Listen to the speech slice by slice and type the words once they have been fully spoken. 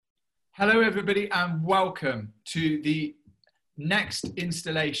Hello everybody and welcome to the next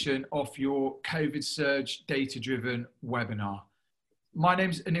installation of your COVID Surge data-driven webinar. My name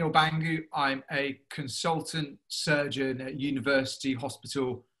is Anil Bangu. I'm a consultant surgeon at University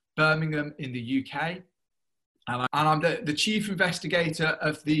Hospital Birmingham in the UK. And I'm the chief investigator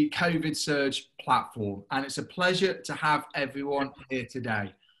of the COVID Surge platform. And it's a pleasure to have everyone here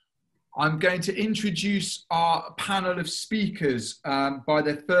today. I'm going to introduce our panel of speakers by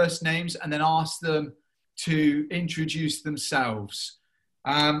their first names and then ask them to introduce themselves.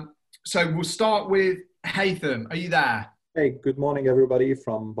 So we'll start with Haytham. Are you there? Hey, good morning, everybody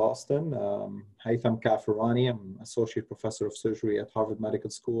from Boston. Haytham Kafarani. I'm Associate Professor of Surgery at Harvard Medical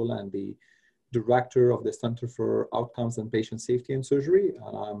School and the Director of the Center for Outcomes and Patient Safety in Surgery.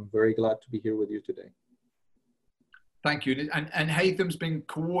 And I'm very glad to be here with you today. Thank you. And Haytham's been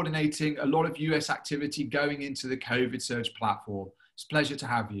coordinating a lot of US activity going into the COVID Surge platform. It's a pleasure to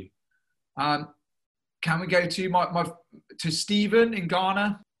have you. Can we go to Stephen in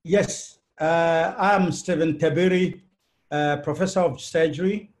Ghana? Yes, I'm Stephen Tebiri, Professor of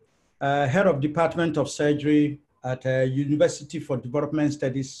Surgery, Head of Department of Surgery at University for Development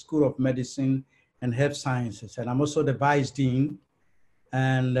Studies, School of Medicine and Health Sciences. And I'm also the Vice Dean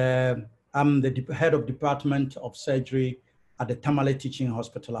and I'm the Head of Department of Surgery at the Tamale Teaching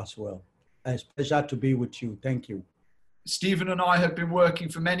Hospital as well. It's a pleasure to be with you. Thank you. Stephen and I have been working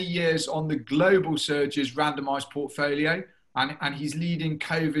for many years on the Global Surge's randomized portfolio, and he's leading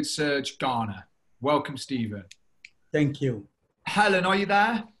COVID Surge Ghana. Welcome, Stephen. Thank you. Helen, are you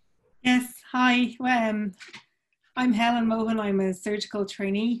there? Yes, hi. I'm Helen Mohan. I'm a surgical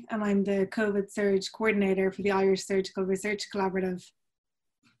trainee, and I'm the COVID Surge coordinator for the Irish Surgical Research Collaborative.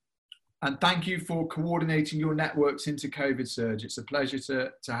 And thank you for coordinating your networks into COVID Surge. It's a pleasure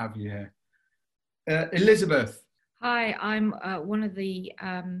to have you here. Elizabeth. Hi, I'm one of the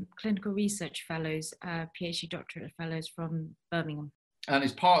clinical research fellows, PhD doctorate fellows from Birmingham. And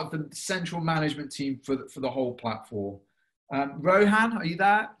is part of the central management team for the whole platform. Rohan, are you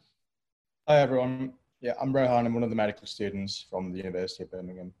there? Hi, everyone. Yeah, I'm Rohan. I'm one of the medical students from the University of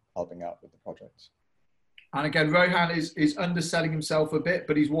Birmingham helping out with the project. And again, Rohan is underselling himself a bit,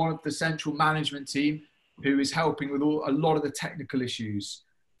 but he's one of the central management team who is helping with a lot of the technical issues.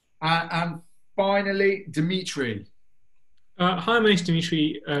 And finally, Dimitri. Hi, my name's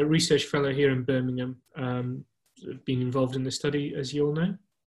Dimitri, research fellow here in Birmingham. Been involved in the study, as you all know.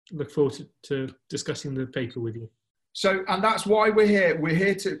 Look forward to discussing the paper with you. So, and that's why we're here. We're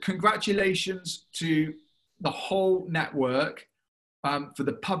here to congratulations to the whole network for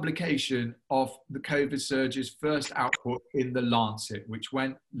the publication of the COVID Surge's first output in The Lancet, which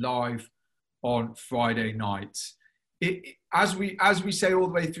went live on Friday night. As we say all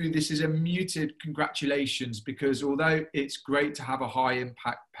the way through, this is a muted congratulations, because although it's great to have a high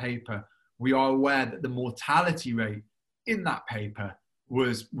impact paper, we are aware that the mortality rate in that paper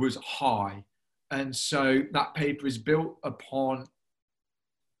was high. And so that paper is built upon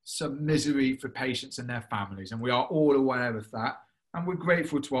some misery for patients and their families. And we are all aware of that. And we're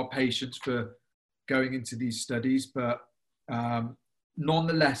grateful to our patients for going into these studies, but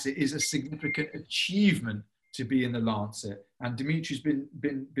nonetheless, it is a significant achievement to be in The Lancet. And Dimitri's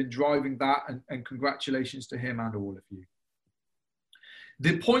been driving that, and congratulations to him and all of you.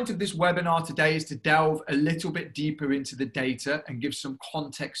 The point of this webinar today is to delve a little bit deeper into the data and give some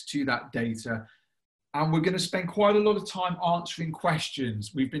context to that data. And we're going to spend quite a lot of time answering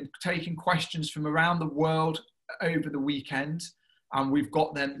questions. We've been taking questions from around the world over the weekend, and we've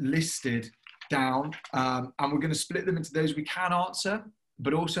got them listed down, and we're going to split them into those we can answer,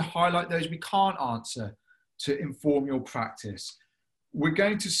 but also highlight those we can't answer to inform your practice. We're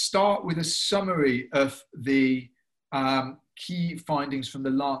going to start with a summary of the key findings from the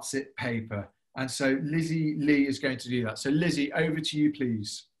Lancet paper. And so Lizzie Lee is going to do that. So Lizzie, over to you,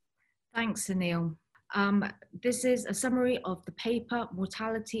 please. Thanks, Anil. This is a summary of the paper,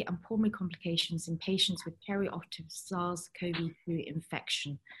 Mortality and Pulmonary Complications in Patients with Perioperative SARS-CoV-2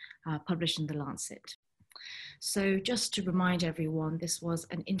 Infection, published in The Lancet. So just to remind everyone, this was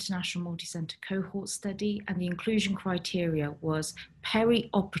an international multi-center cohort study, and the inclusion criteria was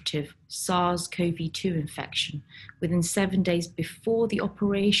perioperative SARS-CoV-2 infection within 7 days before the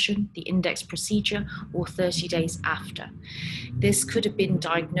operation, the index procedure, or 30 days after. This could have been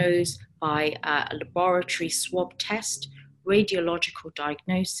diagnosed by a laboratory swab test, radiological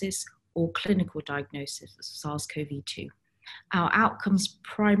diagnosis, or clinical diagnosis of SARS-CoV-2. Our outcomes,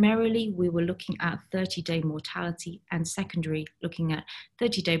 primarily, we were looking at 30-day mortality, and secondary, looking at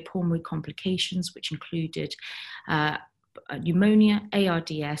 30-day pulmonary complications, which included pneumonia,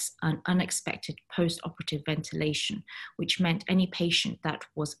 ARDS, and unexpected post-operative ventilation, which meant any patient that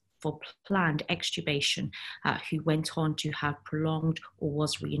was for planned extubation who went on to have prolonged or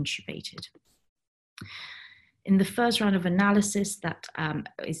was reintubated. In the first round of analysis that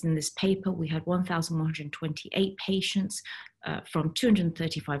is in this paper, we had 1,128 patients from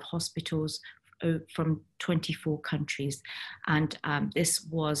 235 hospitals from 24 countries. And this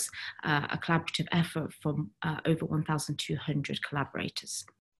was a collaborative effort from over 1,200 collaborators.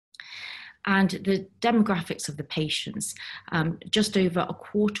 And the demographics of the patients, just over a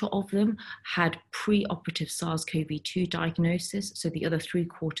quarter of them had pre-operative SARS-CoV-2 diagnosis, so the other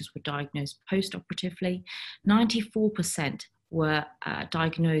 3/4 were diagnosed post-operatively. 94% were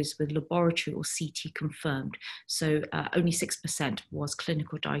diagnosed with laboratory or CT confirmed, so only 6% was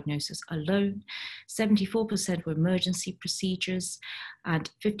clinical diagnosis alone. 74% were emergency procedures,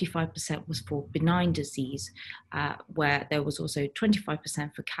 and 55% was for benign disease, where there was also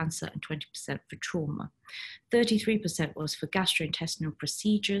 25% for cancer and 20% for trauma. 33% was for gastrointestinal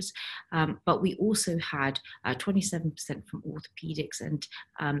procedures, but we also had 27% from orthopedics and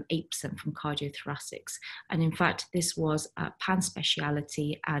 8% from cardiothoracics. And in fact, this was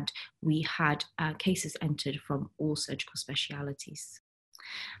pan-speciality, and we had cases entered from all surgical specialities.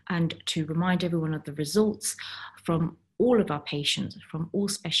 And to remind everyone of the results, from all of our patients from all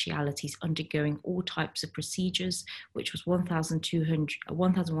specialities undergoing all types of procedures, which was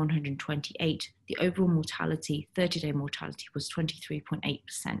 1,128. The overall mortality, 30-day mortality, was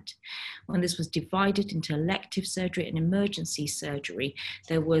 23.8%. When this was divided into elective surgery and emergency surgery,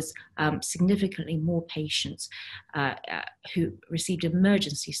 there was significantly more patients who received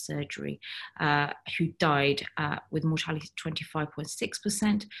emergency surgery who died with mortality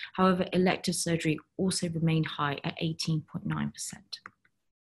 25.6%. However, elective surgery also remained high at 18.9%.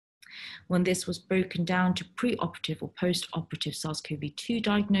 When this was broken down to pre-operative or post-operative SARS-CoV-2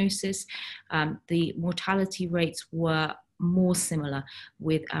 diagnosis, the mortality rates were more similar,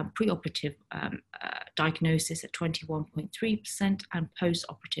 with pre-operative diagnosis at 21.3% and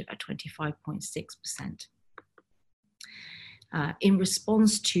post-operative at 25.6%. In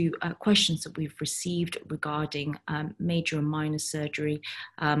response to questions that we've received regarding major and minor surgery,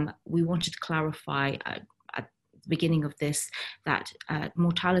 we wanted to clarify the beginning of this that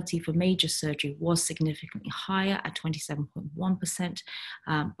mortality for major surgery was significantly higher at 27.1%,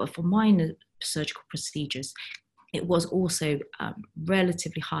 but for minor surgical procedures it was also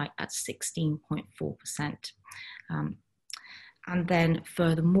relatively high at 16.4%. And then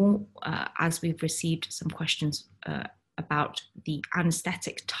furthermore, as we've received some questions about the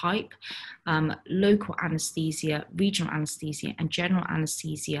anesthetic type, local anesthesia, regional anesthesia and general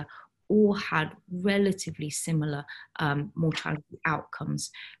anesthesia all had relatively similar mortality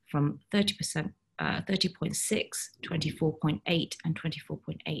outcomes, from 30%, 30.6, 24.8 and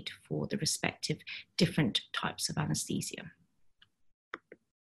 24.8 for the respective different types of anesthesia.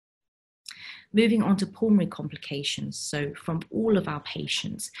 Moving on to pulmonary complications. So from all of our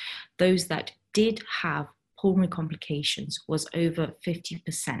patients, those that did have pulmonary complications was over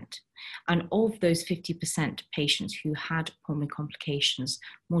 50%. And of those 50% patients who had pulmonary complications,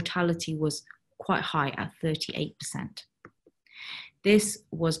 mortality was quite high at 38%. This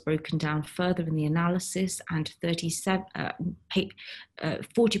was broken down further in the analysis, and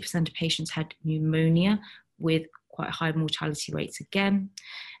 40% of patients had pneumonia with quite high mortality rates again.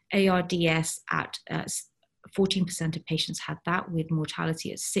 ARDS at 14% of patients had that, with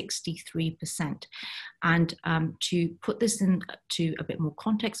mortality at 63%. And to put this into a bit more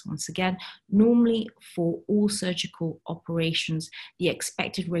context, once again, normally for all surgical operations, the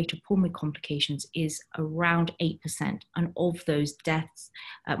expected rate of pulmonary complications is around 8%. And of those deaths,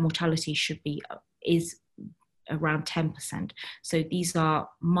 mortality is around 10%. So these are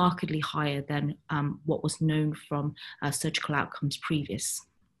markedly higher than what was known from surgical outcomes previous.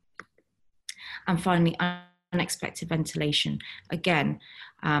 And finally, unexpected ventilation, again,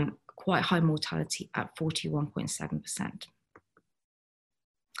 quite high mortality at 41.7%.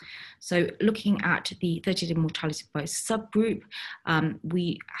 So looking at the 30-day mortality by subgroup,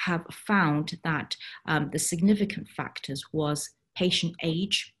 we have found that the significant factors was patient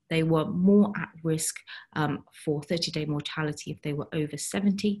age. They were more at risk for 30-day mortality if they were over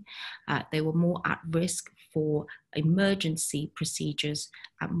 70. They were more at risk for emergency procedures,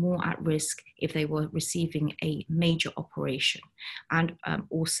 and more at risk if they were receiving a major operation, and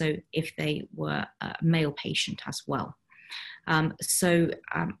also if they were a male patient as well.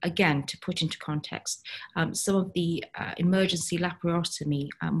 Again, to put into context, some of the emergency laparotomy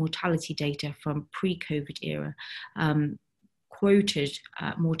mortality data from pre-COVID era quoted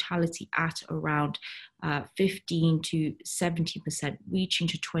mortality at around 15 to 70%, reaching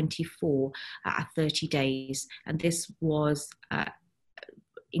to 24 at 30 days. And this was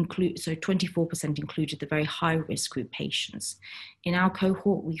so 24% included the very high risk group patients. In our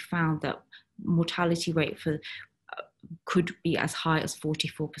cohort, we found that mortality rate could be as high as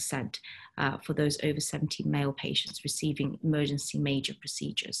 44% for those over 70 male patients receiving emergency major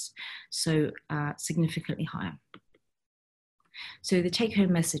procedures, so significantly higher. So the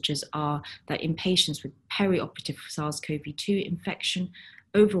take-home messages are that in patients with perioperative SARS-CoV-2 infection,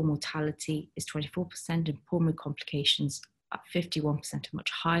 overall mortality is 24% and pulmonary complications at 51% are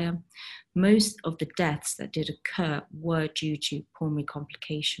much higher. Most of the deaths that did occur were due to pulmonary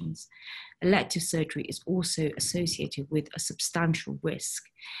complications. Elective surgery is also associated with a substantial risk,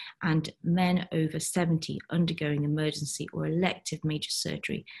 and men over 70 undergoing emergency or elective major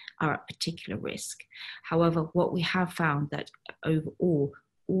surgery are at particular risk. However, what we have found that overall,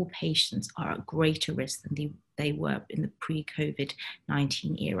 all patients are at greater risk than they were in the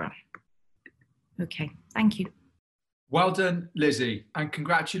pre-COVID-19 era. Okay, thank you. Well done, Lizzie, and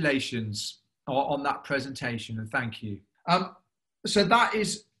congratulations on that presentation, and thank you. So that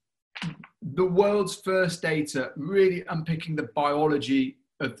is the world's first data really unpicking the biology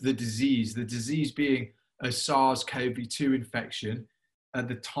of the disease being a SARS-CoV-2 infection at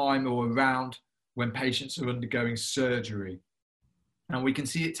the time or around when patients are undergoing surgery. And we can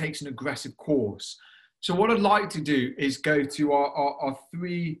see it takes an aggressive course. So what I'd like to do is go to our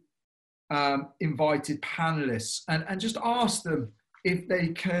three invited panelists and just ask them if they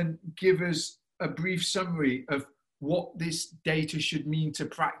can give us a brief summary of what this data should mean to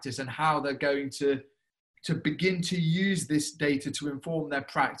practice and how they're going to begin to use this data to inform their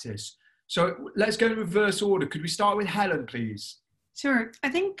practice. So let's go in reverse order. Could we start with Helen, please? Sure. I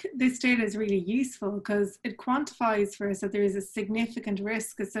think this data is really useful because it quantifies for us that there is a significant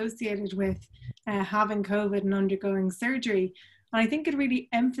risk associated with having COVID and undergoing surgery. And I think it really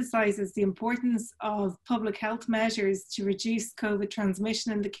emphasizes the importance of public health measures to reduce COVID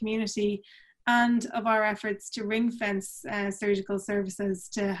transmission in the community and of our efforts to ring-fence surgical services,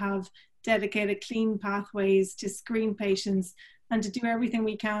 to have dedicated clean pathways to screen patients and to do everything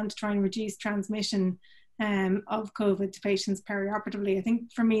we can to try and reduce transmission of COVID to patients perioperatively. I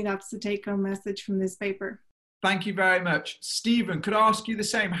think for me, that's the take-home message from this paper. Thank you very much. Stephen, could I ask you the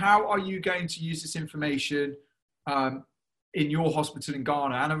same? How are you going to use this information in your hospital in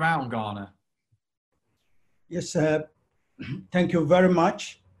Ghana and around Ghana? Yes, thank you very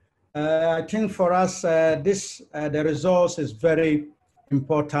much. I think for us, the results is very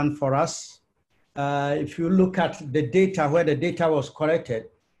important for us. If you look at the data, where the data was collected,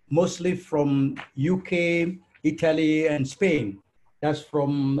 mostly from UK, Italy, and Spain. That's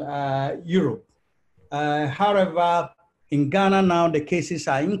from Europe. However, in Ghana now, the cases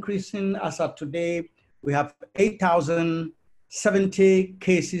are increasing. As of today, we have 8,070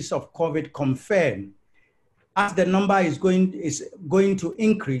 cases of COVID confirmed. As the number is going to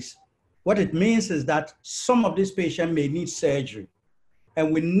increase, what it means is that some of these patients may need surgery.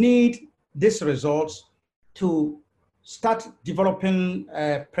 And we need these results to start developing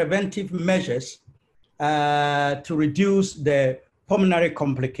preventive measures to reduce the pulmonary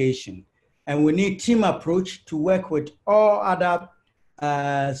complication. And we need team approach to work with all other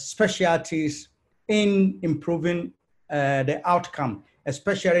specialties in improving the outcome,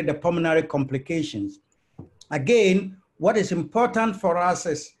 especially the pulmonary complications. Again, what is important for us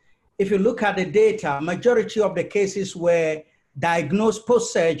is, if you look at the data, majority of the cases were diagnosed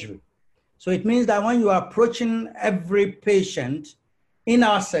post-surgery. So it means that when you are approaching every patient in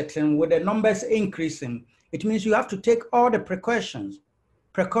our setting with the numbers increasing, it means you have to take all the precaution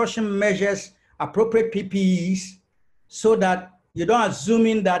measures, appropriate PPEs, so that you don't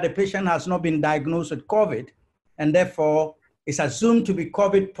assuming that the patient has not been diagnosed with COVID, and therefore is assumed to be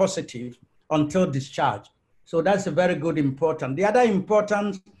COVID positive until discharge. So that's a very good important. The other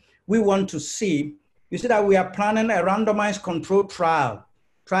important we want to see, you see that we are planning a randomized control trial,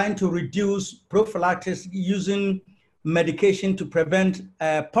 trying to reduce prophylaxis using medication to prevent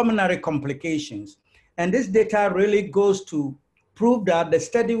pulmonary complications. And this data really goes to prove that the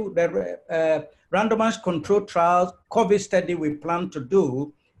study, the randomized control trial COVID study we plan to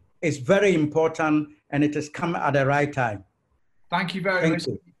do is very important, and it has come at the right time. Thank you very much.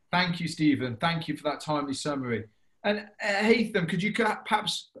 Thank you, Stephen. Thank you for that timely summary. And Haytham, could you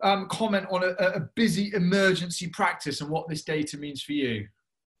perhaps comment on a busy emergency practice and what this data means for you?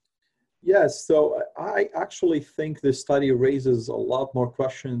 Yes, so I actually think this study raises a lot more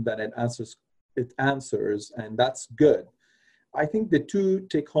questions than it answers, and that's good. I think the two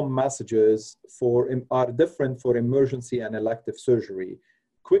take-home messages are different for emergency and elective surgery.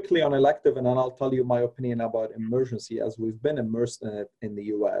 Quickly on elective, and then I'll tell you my opinion about emergency as we've been immersed in it in the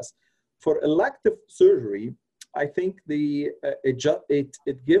US. For elective surgery, I think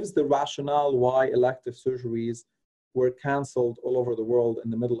it gives the rationale why elective surgeries were canceled all over the world in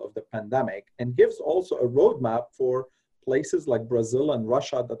the middle of the pandemic, and gives also a roadmap for places like Brazil and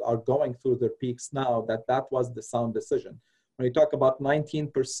Russia that are going through their peaks now, that was the sound decision. When you talk about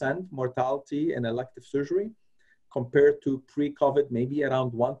 19% mortality in elective surgery compared to pre-COVID, maybe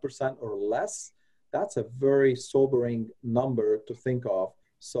around 1% or less, that's a very sobering number to think of.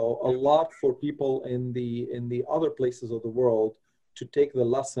 So a lot for people in the other places of the world to take the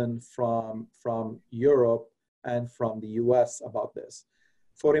lesson from Europe and from the US about this.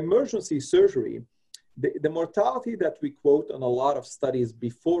 For emergency surgery, the mortality that we quote on a lot of studies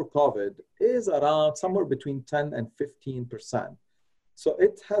before COVID is around somewhere between 10 and 15%. So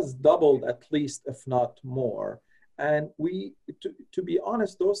it has doubled at least, if not more. And to be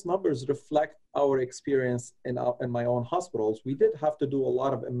honest, those numbers reflect our experience in my own hospitals. We did have to do a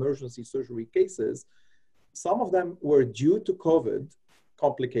lot of emergency surgery cases. Some of them were due to COVID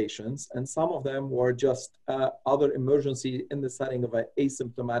complications, and some of them were just other emergency in the setting of an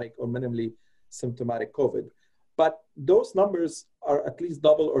asymptomatic or minimally symptomatic COVID. But those numbers are at least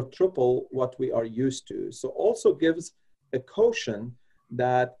double or triple what we are used to. So also gives a caution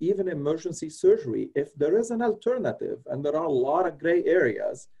that even emergency surgery, if there is an alternative, and there are a lot of gray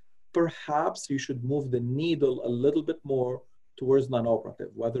areas, perhaps you should move the needle a little bit more towards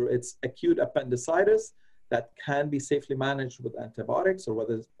non-operative, whether it's acute appendicitis that can be safely managed with antibiotics, or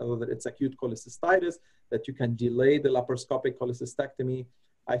whether it's acute cholecystitis that you can delay the laparoscopic cholecystectomy.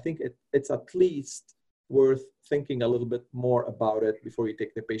 I think it's at least worth thinking a little bit more about it before you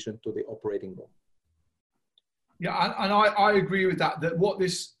take the patient to the operating room. Yeah, and I agree with that, that what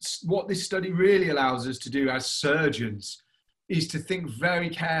this study really allows us to do as surgeons is to think very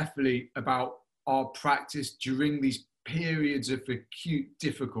carefully about our practice during these periods of acute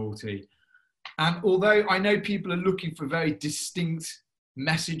difficulty. And although I know people are looking for very distinct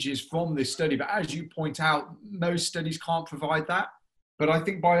messages from this study, but as you point out, most studies can't provide that. But I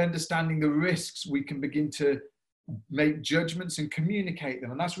think by understanding the risks, we can begin to make judgments and communicate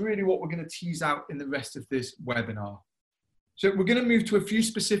them. And that's really what we're going to tease out in the rest of this webinar. So we're going to move to a few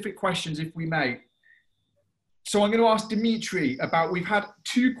specific questions, if we may. So I'm going to ask Dimitri about, we've had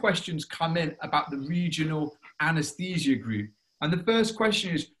 2 questions come in about the regional anesthesia group. And the first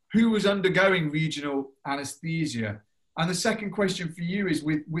question is, who was undergoing regional anesthesia? And the second question for you is,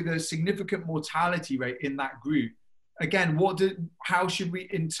 with a significant mortality rate in that group, again, how should we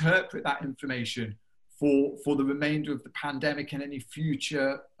interpret that information for the remainder of the pandemic and any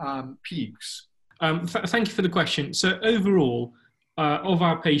future peaks? Thank you for the question. So overall, of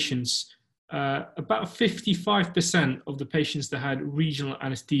our patients, about 55% of the patients that had regional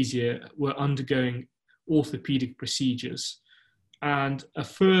anesthesia were undergoing orthopedic procedures, and a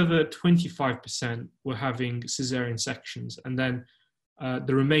further 25% were having cesarean sections. And then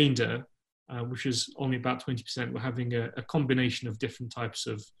the remainder, which is only about 20%, were having a combination of different types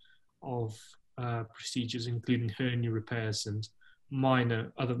of procedures, including hernia repairs and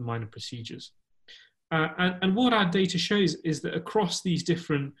other minor procedures. And what our data shows is that across these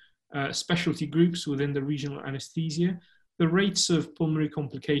different specialty groups within the regional anesthesia, the rates of pulmonary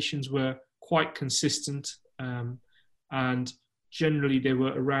complications were quite consistent, and generally they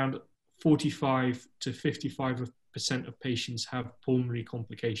were around 45 to 55% of patients have pulmonary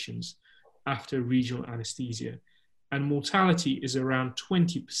complications after regional anesthesia, and mortality is around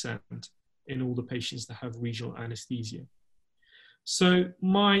 20% in all the patients that have regional anesthesia. So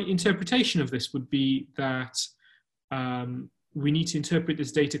my interpretation of this would be that we need to interpret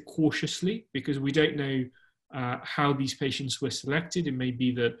this data cautiously, because we don't know how these patients were selected. It may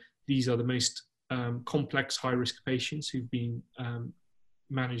be that these are the most complex high-risk patients who've been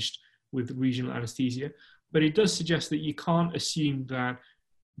managed with regional anesthesia. But it does suggest that you can't assume that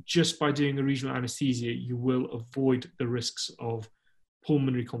just by doing a regional anesthesia, you will avoid the risks of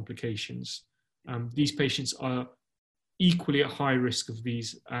pulmonary complications. These patients are equally at high risk of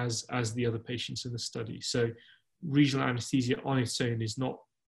these as the other patients in the study. So regional anesthesia on its own is not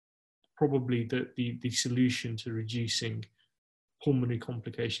probably the solution to reducing pulmonary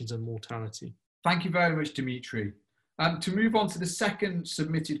complications and mortality. Thank you very much, Dimitri. To move on to the second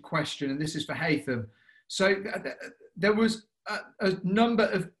submitted question, and this is for Haytham. So there was a number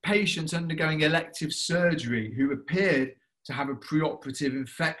of patients undergoing elective surgery who appeared to have a preoperative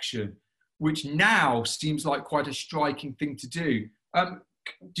infection, which now seems like quite a striking thing to do.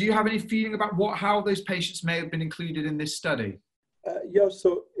 Do you have any feeling about how those patients may have been included in this study? Yeah,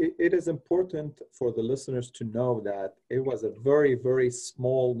 so it is important for the listeners to know that it was a very, very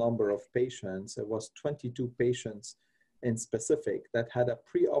small number of patients. It was 22 patients in specific that had a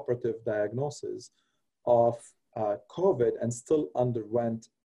preoperative diagnosis of COVID and still underwent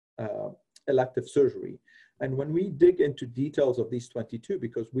elective surgery. And when we dig into details of these 22,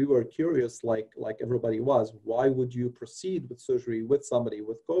 because we were curious, like everybody was, why would you proceed with surgery with somebody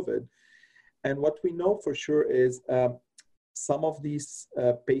with COVID? And what we know for sure is some of these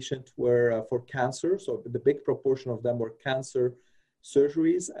patients were for cancer. So the big proportion of them were cancer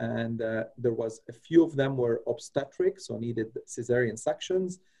surgeries. And there was a few of them were obstetric, so needed cesarean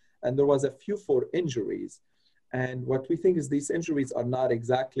sections. And there was a few for injuries. And what we think is these injuries are not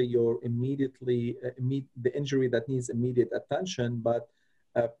exactly your the injury that needs immediate attention, but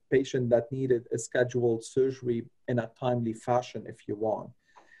a patient that needed a scheduled surgery in a timely fashion, if you want.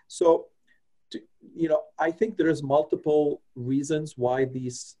 So, I think there is multiple reasons why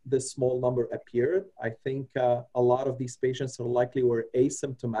this small number appeared. I think a lot of these patients are likely were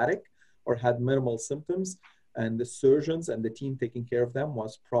asymptomatic or had minimal symptoms, and the surgeons and the team taking care of them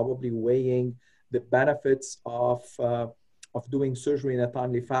was probably weighing the benefits of doing surgery in a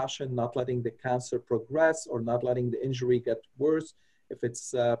timely fashion, not letting the cancer progress or not letting the injury get worse if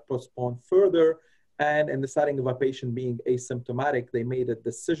it's postponed further. And in the setting of a patient being asymptomatic, they made a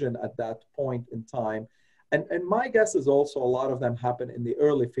decision at that point in time. And my guess is also a lot of them happened in the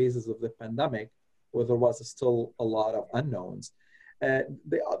early phases of the pandemic, where there was still a lot of unknowns.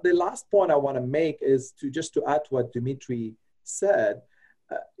 The last point I want to make is to add to what Dimitri said.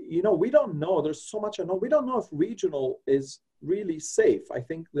 We don't know. There's so much unknown. We don't know if regional is really safe. I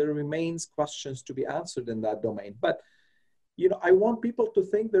think there remains questions to be answered in that domain. But I want people to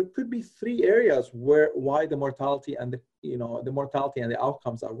think there could be 3 areas why the mortality and the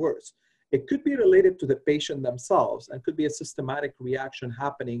outcomes are worse. It could be related to the patient themselves and could be a systematic reaction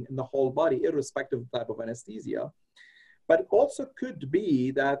happening in the whole body, irrespective of the type of anesthesia. But it also could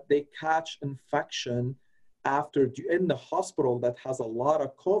be that they catch infection in the hospital that has a lot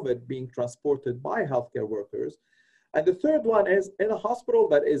of COVID being transported by healthcare workers. And the third one is in a hospital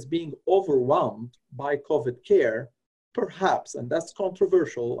that is being overwhelmed by COVID care, perhaps, and that's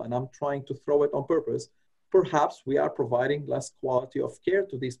controversial, and I'm trying to throw it on purpose, perhaps we are providing less quality of care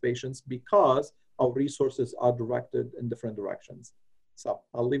to these patients because our resources are directed in different directions. So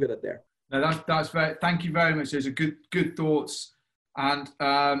I'll leave it at there. No, that's very, thank you very much. Those are good thoughts. And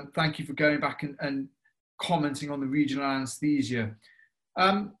thank you for going back and commenting on the regional anesthesia.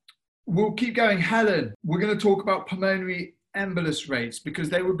 We'll keep going. Helen, we're going to talk about pulmonary embolus rates because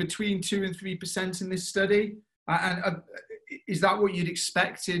they were between 2 and 3% in this study. And is that what you'd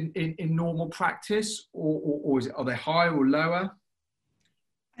expect in normal practice, or are they higher or lower?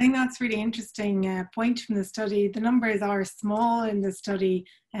 I think that's really interesting point from the study. The numbers are small in the study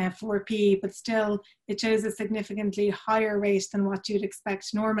for PE, but still it shows a significantly higher rate than what you'd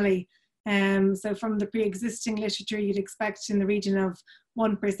expect normally. So from the pre-existing literature, you'd expect in the region of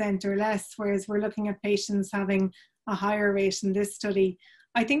 1% or less, whereas we're looking at patients having a higher rate in this study.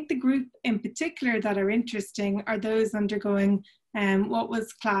 I think the group in particular that are interesting are those undergoing what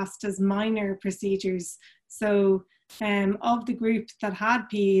was classed as minor procedures. So of the group that had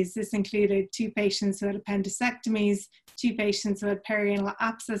PEs, this included 2 patients who had appendectomies, 2 patients who had perianal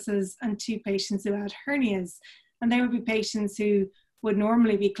abscesses, and 2 patients who had hernias. And they would be patients who would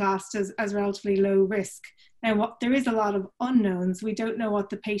normally be classed as relatively low risk. Now, there is a lot of unknowns. We don't know what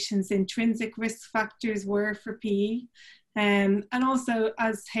the patient's intrinsic risk factors were for PE. And also,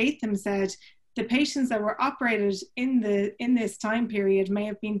 as Haytham said, the patients that were operated in this time period may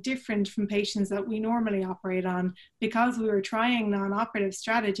have been different from patients that we normally operate on because we were trying non-operative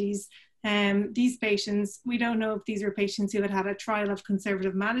strategies. These patients, we don't know if these were patients who had had a trial of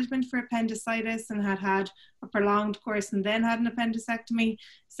conservative management for appendicitis and had a prolonged course and then had an appendectomy.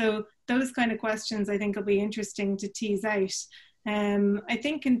 So those kind of questions I think will be interesting to tease out. I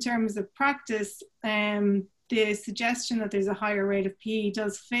think in terms of practice, the suggestion that there's a higher rate of PE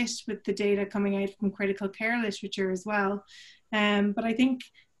does fit with the data coming out from critical care literature as well. But I think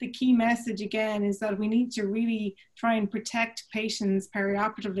the key message again is that we need to really try and protect patients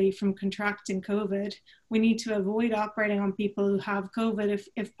perioperatively from contracting COVID. We need to avoid operating on people who have COVID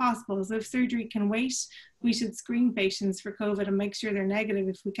if possible. So if surgery can wait, we should screen patients for COVID and make sure they're negative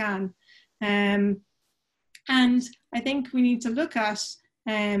if we can. And I think we need to look at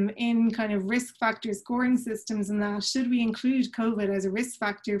in kind of risk factor scoring systems and that, should we include COVID as a risk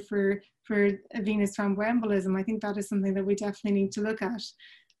factor for venous thromboembolism? I think that is something that we definitely need to look at.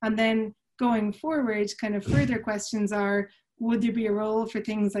 And then going forward, kind of further questions are, would there be a role for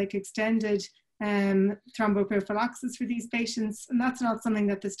things like extended thromboprophylaxis for these patients? And that's not something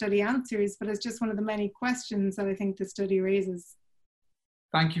that the study answers, but it's just one of the many questions that I think the study raises.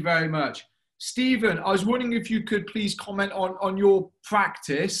 Thank you very much. Stephen, I was wondering if you could please comment on your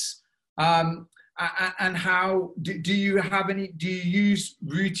practice and And how do you have any? Do you use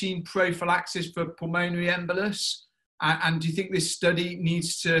routine prophylaxis for pulmonary embolus? And do you think this study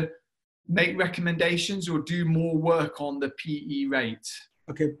needs to make recommendations or do more work on the PE rate?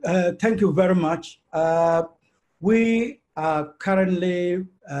 Okay, thank you very much. We are currently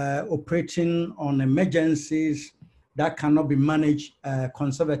operating on emergencies that cannot be managed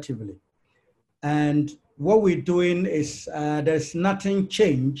conservatively. And what we're doing is there's nothing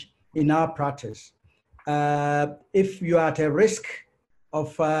changed in our practice. If you are at a risk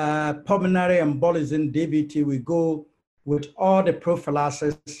of pulmonary embolism, DVT, we go with all the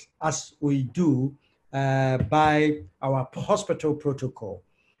prophylaxis as we do by our hospital protocol.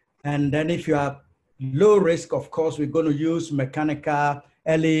 And then if you are low risk, of course, we're going to use mechanical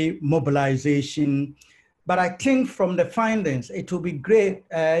early mobilization. But I think from the findings, it will be great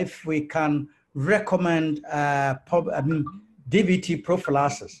if we can recommend DVT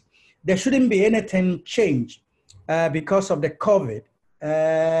prophylaxis. There shouldn't be anything changed because of the COVID.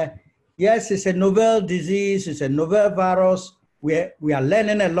 Yes, it's a novel disease, it's a novel virus. We are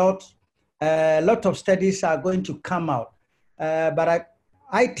learning a lot. A lot of studies are going to come out. But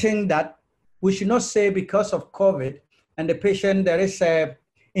I think that we should not say because of COVID and the patient, there is a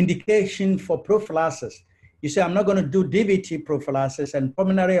indication for prophylaxis. You say, I'm not going to do DVT prophylaxis and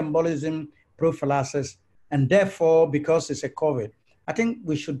pulmonary embolism prophylaxis, and therefore, because it's a COVID, I think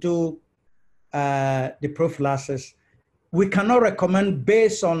we should do the prophylaxis. We cannot recommend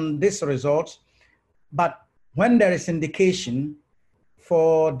based on this result, but when there is indication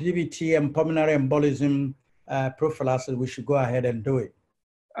for DVT and pulmonary embolism prophylaxis, we should go ahead and do it.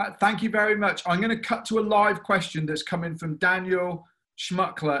 Thank you very much. I'm going to cut to a live question that's coming from Daniel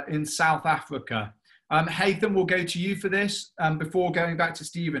Schmuckler in South Africa. Haytham, we'll go to you for this before going back to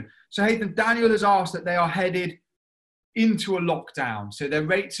Stephen. So Haytham, Daniel has asked that they are headed into a lockdown. So their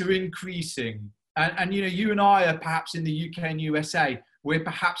rates are increasing. And you know, you and I are perhaps in the UK and USA, we're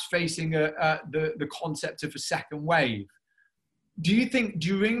perhaps facing the concept of a second wave. Do you think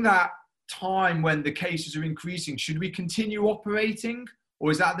during that time when the cases are increasing, should we continue operating? Or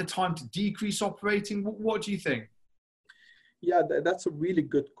is that the time to decrease operating? What do you think? Yeah, that's a really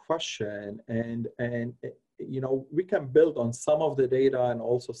good question. And you know, we can build on some of the data and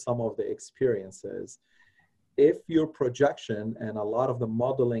also some of the experiences. If your projection and a lot of the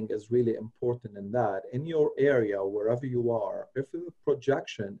modeling is really important in that, in your area, wherever you are, if the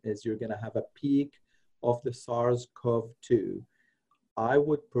projection is you're going to have a peak of the SARS-CoV-2, I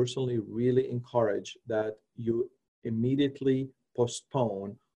would personally really encourage that you immediately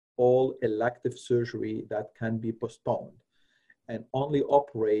postpone all elective surgery that can be postponed and only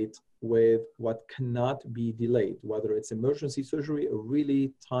operate with what cannot be delayed, whether it's emergency surgery or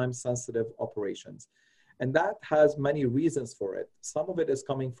really time-sensitive operations. And that has many reasons for it. Some of it is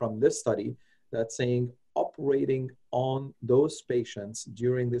coming from this study that's saying operating on those patients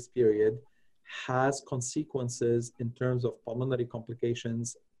during this period has consequences in terms of pulmonary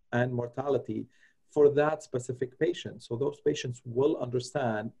complications and mortality for that specific patient. So those patients will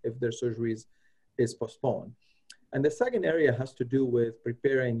understand if their surgeries is postponed. And the second area has to do with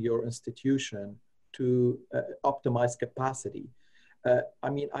preparing your institution to optimize capacity. I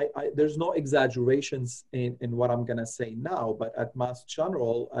mean, there's no exaggerations in what I'm gonna say now, but at Mass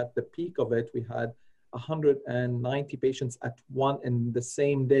General, at the peak of it, we had 190 patients at one in the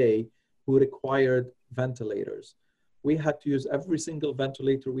same day who required ventilators. We had to use every single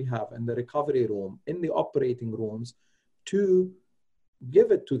ventilator we have in the recovery room, in the operating rooms, to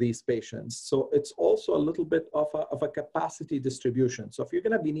give it to these patients. So it's also a little bit of a capacity distribution. So if you're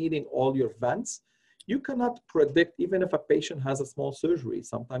gonna be needing all your vents, you cannot predict, even if a patient has a small surgery,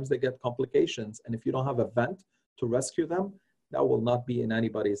 sometimes they get complications. And if you don't have a vent to rescue them, that will not be in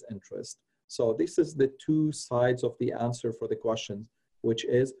anybody's interest. So this is the two sides of the answer for the question, which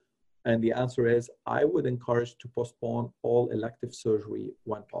is, and the answer is, I would encourage to postpone all elective surgery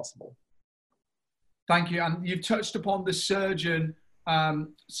when possible. Thank you. And you've touched upon the surgeon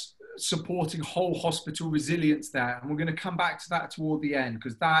supporting whole hospital resilience there. And we're going to come back to that toward the end,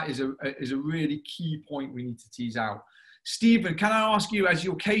 because that is a really key point we need to tease out. Stephen, can I ask you, as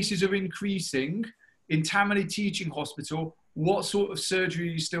your cases are increasing in Tammany Teaching Hospital, what sort of surgery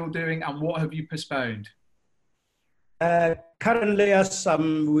are you still doing and what have you postponed? Currently, as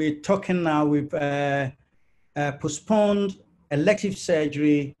we're talking now, we've postponed elective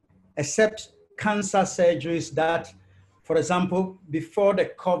surgery, except cancer surgeries that, for example, before the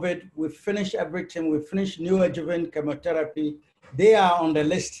COVID, we finished everything. We finished neoadjuvant chemotherapy. They are on the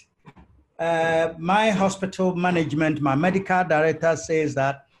list. My hospital management, my medical director says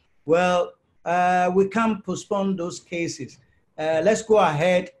that, well, we can't postpone those cases. Let's go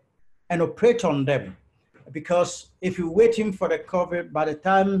ahead and operate on them. Because if you're waiting for the COVID, by the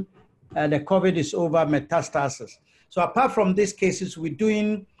time the COVID is over, metastasis. So apart from these cases, we're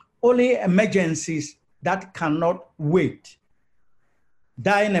doing only emergencies that cannot wait.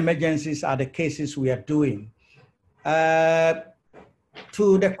 Dying emergencies are the cases we are doing.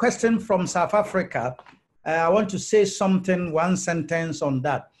 To the question from South Africa, I want to say something, one sentence on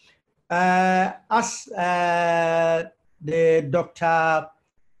that. As the Dr.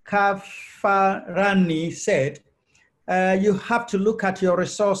 Kafarani said, you have to look at your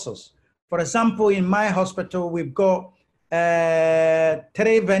resources. For example, in my hospital, we've got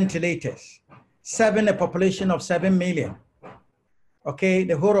 3 ventilators, 7 a population of 7 million. Okay,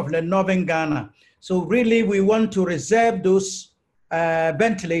 the whole of the northern Ghana. So really, we want to reserve those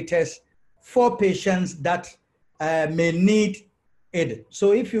ventilators for patients that may need it.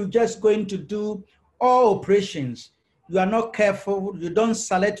 So if you're just going to do all operations, you are not careful, you don't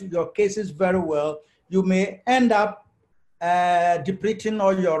select your cases very well, you may end up depleting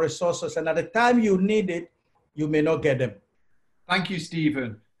all your resources, and at the time you need it, you may not get them. Thank you,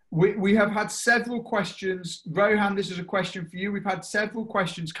 Stephen. We have had several questions. Rohan, this is a question for you. We've had several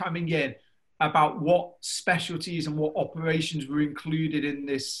questions coming in about what specialties and what operations were included in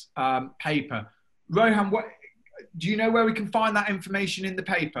this paper. Rohan, do you know where we can find that information in the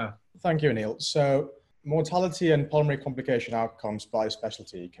paper? Thank you, Neil. So mortality and pulmonary complication outcomes by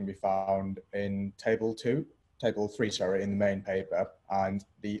specialty can be found in table 3, in the main paper, and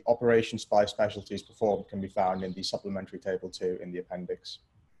the operations by specialties performed can be found in the supplementary table 2 in the appendix.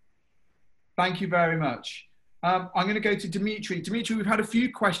 Thank you very much. I'm going to go to Dimitri. Dimitri, we've had a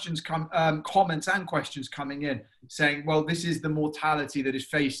few questions, comments and questions coming in saying, well, this is the mortality that is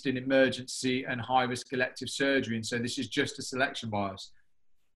faced in emergency and high-risk elective surgery, and so this is just a selection bias.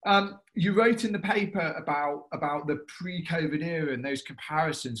 You wrote in the paper about the pre-COVID era and those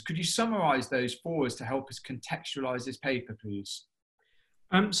comparisons. Could you summarize those for us to help us contextualize this paper, please?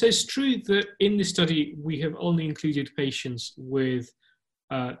 So it's true that in this study, we have only included patients with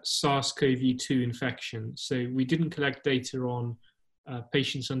SARS-CoV-2 infection. So we didn't collect data on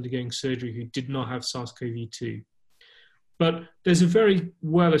patients undergoing surgery who did not have SARS-CoV-2. But there's a very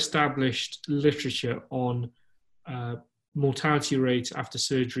well-established literature on mortality rates after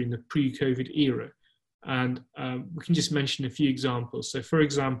surgery in the pre-COVID era. And we can just mention a few examples. So for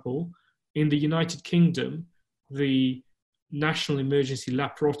example, in the United Kingdom, the National Emergency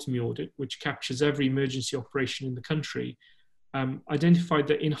Laparotomy Audit, which captures every emergency operation in the country, identified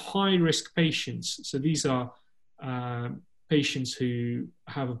that in high-risk patients, so these are patients who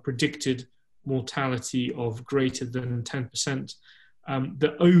have a predicted mortality of greater than 10%,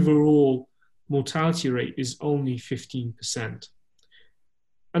 the overall mortality rate is only 15%.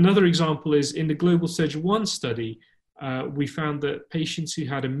 Another example is in the Global Surgery 1 study, we found that patients who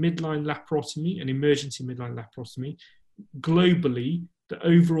had a midline laparotomy, an emergency midline laparotomy, globally, the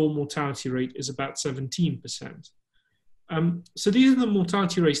overall mortality rate is about 17%. So these are the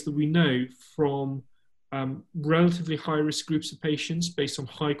mortality rates that we know from relatively high-risk groups of patients based on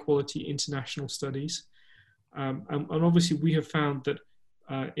high-quality international studies. And obviously, we have found that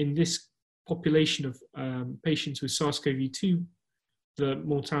in this population of patients with SARS-CoV-2, the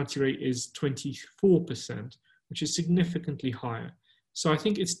mortality rate is 24%, which is significantly higher. So I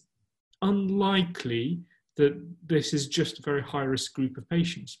think it's unlikely that this is just a very high-risk group of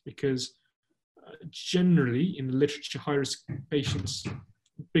patients, because generally in the literature, high-risk patients,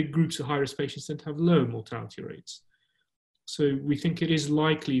 big groups of high-risk patients tend to have lower mortality rates. So we think it is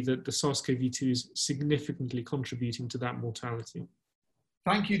likely that the SARS-CoV-2 is significantly contributing to that mortality.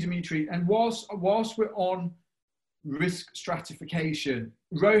 Thank you, Dimitri. And whilst we're on risk stratification,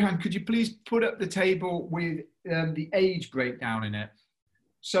 Rohan, could you please put up the table with the age breakdown in it?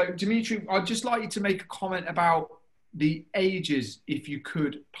 So Dimitri, I'd just like you to make a comment about the ages, if you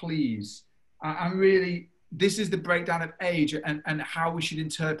could, please. And really, this is the breakdown of age and how we should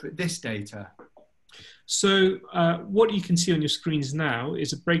interpret this data. So what you can see on your screens now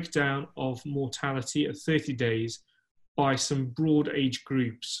is a breakdown of mortality at 30 days by some broad age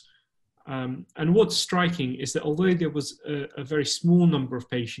groups. And what's striking is that although there was a very small number of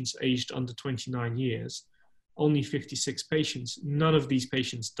patients aged under 29 years, only 56 patients, none of these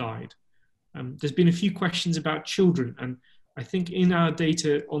patients died. There's been a few questions about children, and I think in our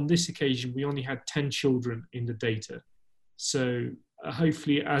data on this occasion, we only had 10 children in the data. So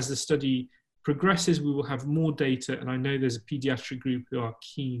hopefully as the study progresses, we will have more data, and I know there's a pediatric group who are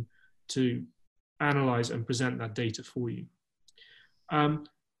keen to analyze and present that data for you.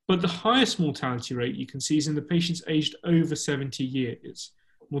 But the highest mortality rate you can see is in the patients aged over 70 years.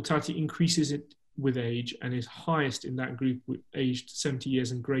 Mortality increases with age and is highest in that group aged 70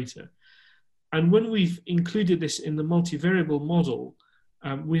 years and greater. And when we've included this in the multivariable model,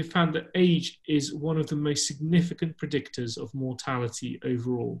 we've found that age is one of the most significant predictors of mortality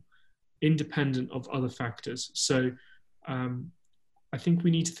overall, independent of other factors. So I think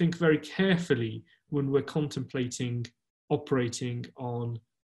we need to think very carefully when we're contemplating operating on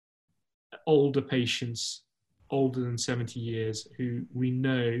older patients, older than 70 years, who we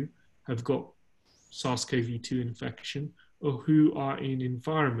know have got SARS-CoV-2 infection, or who are in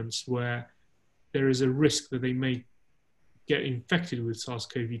environments where there is a risk that they may get infected with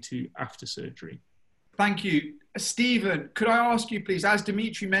SARS-CoV-2 after surgery. Thank you. Stephen, could I ask you please, as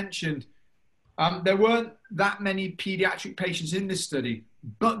Dimitri mentioned, there weren't that many pediatric patients in this study,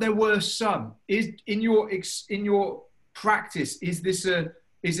 but there were some. In your practice, is this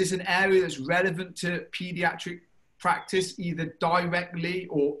an area that's relevant to pediatric practice, either directly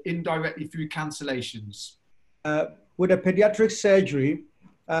or indirectly through cancellations? With a pediatric surgery,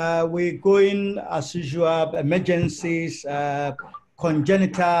 we go in as usual, emergencies,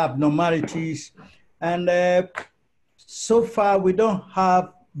 congenital abnormalities, and so far we don't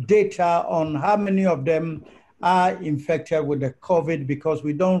have data on how many of them are infected with the COVID, because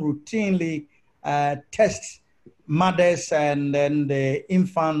we don't routinely test mothers and then the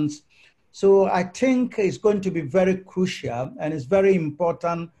infants. So I think it's going to be very crucial, and it's very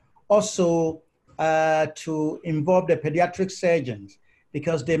important also to involve the pediatric surgeons,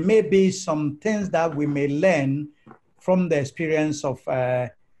 because there may be some things that we may learn from the experience of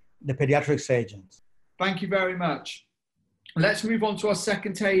the pediatric surgeons. Thank you very much. Let's move on to our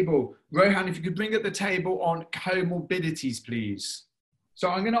second table. Rohan, if you could bring up the table on comorbidities, please. So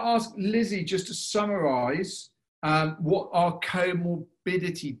I'm going to ask Lizzie just to summarize what our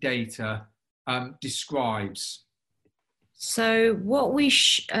comorbidity data describes. So what we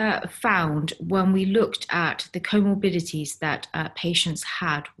found when we looked at the comorbidities that patients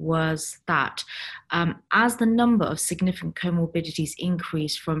had was that as the number of significant comorbidities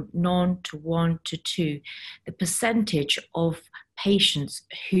increased from none to 1 to 2, the percentage of patients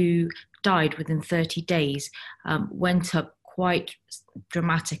who died within 30 days went up quite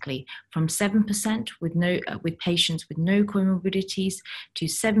dramatically, from 7% with patients with no comorbidities to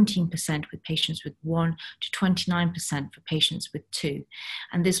 17% with patients with 1 to 29% for patients with 2.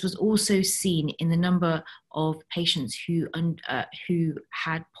 And this was also seen in the number of patients who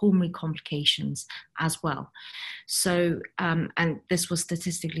had pulmonary complications as well. So, and this was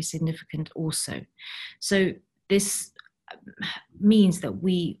statistically significant also. So this means that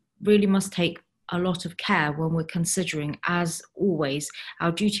we really must take a lot of care when we're considering, as always, our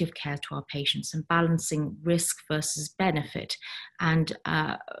duty of care to our patients and balancing risk versus benefit. And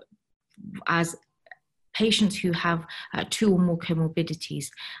as patients who have 2 or more comorbidities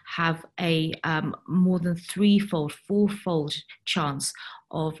have a more than 3-fold, 4-fold chance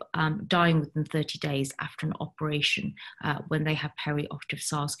of dying within 30 days after an operation when they have peri-operative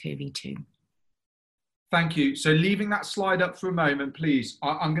SARS-CoV-2. Thank you. So leaving that slide up for a moment, please.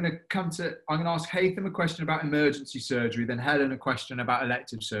 I'm going to ask Haytham a question about emergency surgery, then Helen a question about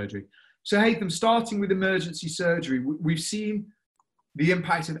elective surgery. So Haytham, starting with emergency surgery, we've seen the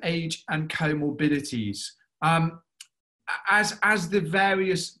impact of age and comorbidities. As the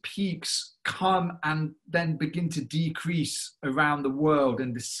various peaks come and then begin to decrease around the world,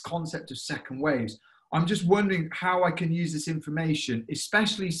 and this concept of second waves, I'm just wondering how I can use this information,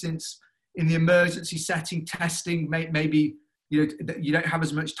 especially since in the emergency setting, testing maybe you don't have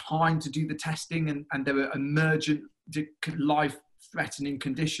as much time to do the testing, and there are emergent life-threatening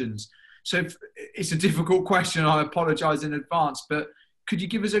conditions. So it's a difficult question. I apologise in advance, but could you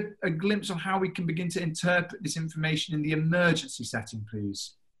give us a glimpse of how we can begin to interpret this information in the emergency setting,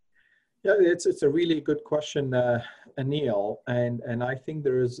 please? Yeah, it's a really good question, Anil, and I think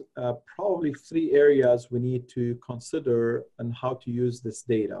there is probably 3 areas we need to consider on how to use this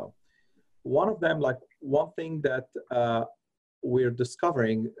data. One of them, like one thing that we're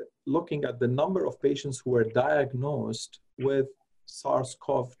discovering, looking at the number of patients who were diagnosed with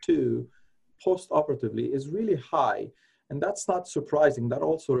SARS-CoV-2 post-operatively is really high. And that's not surprising. That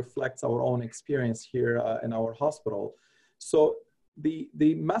also reflects our own experience here in our hospital. So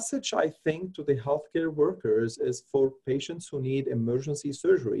the message, I think, to the healthcare workers is for patients who need emergency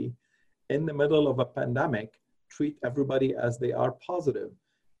surgery in the middle of a pandemic, treat everybody as they are positive.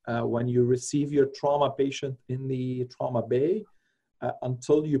 When you receive your trauma patient in the trauma bay,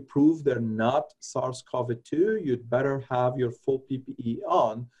 until you prove they're not SARS-CoV-2, you'd better have your full PPE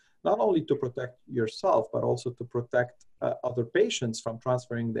on, not only to protect yourself, but also to protect other patients from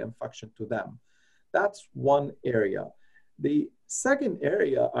transferring the infection to them. That's one area. The second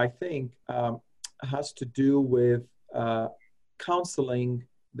area, I think, has to do with counseling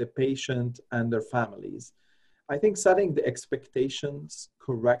the patient and their families. I think setting the expectations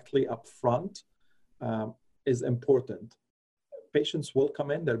correctly up front is important. Patients will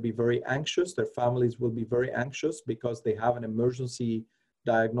come in, they'll be very anxious, their families will be very anxious because they have an emergency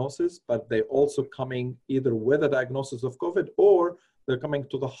diagnosis, but they're also coming either with a diagnosis of COVID or they're coming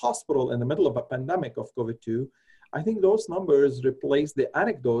to the hospital in the middle of a pandemic of COVID-2. I think those numbers replace the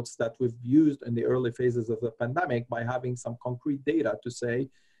anecdotes that we've used in the early phases of the pandemic by having some concrete data to say,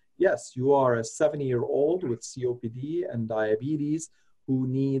 yes, you are a 70-year-old with COPD and diabetes who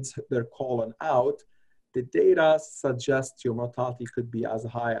needs their colon out. The data suggests your mortality could be as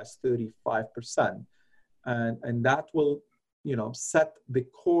high as 35%. And that will, set the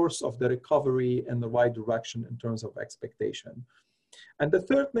course of the recovery in the right direction in terms of expectation. And the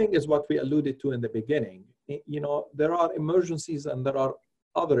third thing is what we alluded to in the beginning. There are emergencies and there are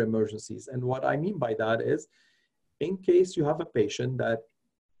other emergencies. And what I mean by that is, in case you have a patient that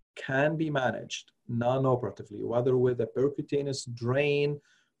can be managed non-operatively, whether with a percutaneous drain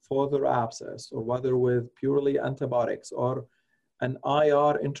for their abscess, or whether with purely antibiotics or an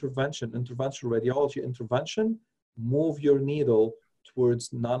IR intervention, interventional radiology intervention, move your needle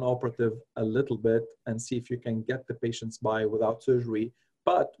towards non-operative a little bit and see if you can get the patients by without surgery,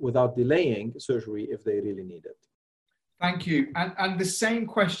 but without delaying surgery if they really need it. Thank you. And the same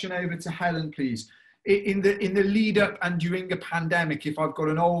question over to Helen, please. In the lead up and during a pandemic, if I've got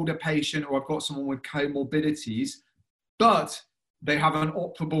an older patient or I've got someone with comorbidities, but they have an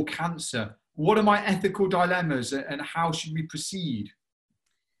operable cancer, what are my ethical dilemmas and how should we proceed?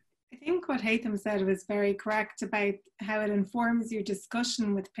 I think what Haytham said was very correct about how it informs your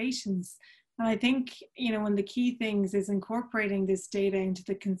discussion with patients. And I think, one of the key things is incorporating this data into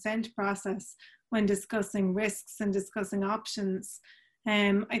the consent process when discussing risks and discussing options.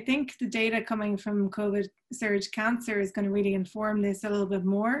 I think the data coming from COVID surge cancer is going to really inform this a little bit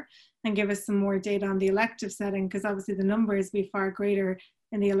more and give us some more data on the elective setting, because obviously the numbers will be far greater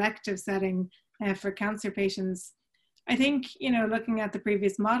in the elective setting for cancer patients. I think, looking at the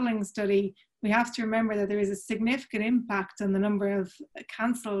previous modelling study, we have to remember that there is a significant impact on the number of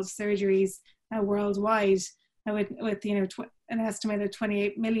cancelled surgeries worldwide, with an estimated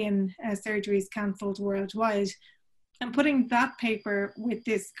 28 million surgeries cancelled worldwide. And putting that paper with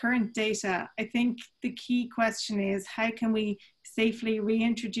this current data, I think the key question is, how can we safely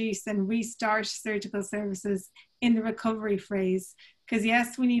reintroduce and restart surgical services in the recovery phase? Because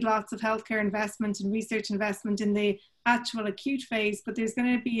yes, we need lots of healthcare investment and research investment in the actual acute phase, but there's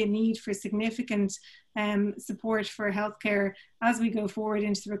going to be a need for significant support for healthcare as we go forward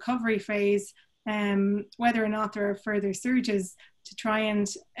into the recovery phase, whether or not there are further surges to try and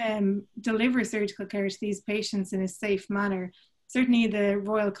deliver surgical care to these patients in a safe manner. Certainly the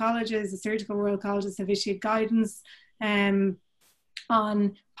Royal Colleges, the Surgical Royal Colleges have issued guidance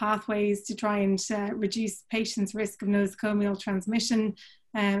on pathways to try and reduce patients' risk of nosocomial transmission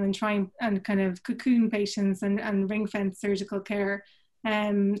and try and kind of cocoon patients and ring fence surgical care.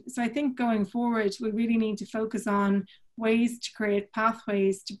 So I think going forward, we really need to focus on ways to create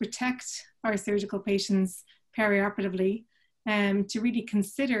pathways to protect our surgical patients perioperatively, to really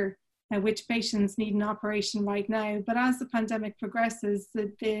consider which patients need an operation right now. But as the pandemic progresses,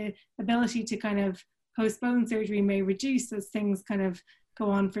 the ability to kind of postpone surgery may reduce as things kind of go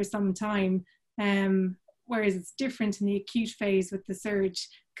on for some time, whereas it's different in the acute phase with the surge.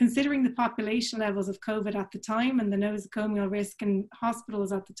 Considering the population levels of COVID at the time and the nosocomial risk in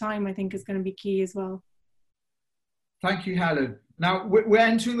hospitals at the time, I think is going to be key as well. Thank you, Helen. Now, we're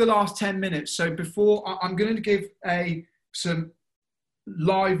entering the last 10 minutes. So before, I'm going to give some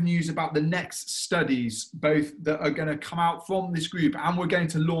live news about the next studies, both that are going to come out from this group and we're going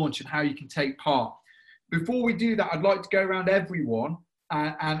to launch and how you can take part. Before we do that, I'd like to go around everyone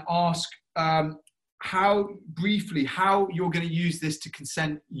and ask how you're going to use this to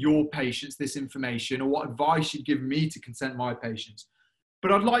consent your patients, this information, or what advice you'd give me to consent my patients.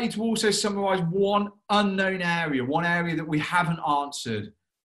 But I'd like you to also summarize one unknown area, one area that we haven't answered.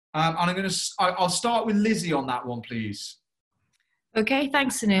 And I'll start with Lizzie on that one, please. Okay,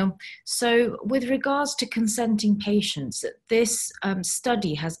 thanks, Sunil. So with regards to consenting patients, this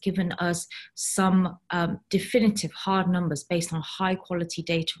study has given us some definitive hard numbers based on high quality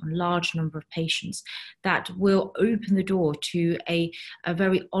data on a large number of patients that will open the door to a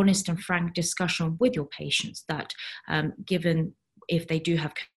very honest and frank discussion with your patients that given if they do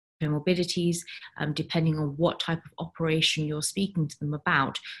have comorbidities, depending on what type of operation you're speaking to them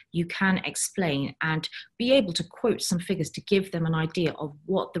about, you can explain and be able to quote some figures to give them an idea of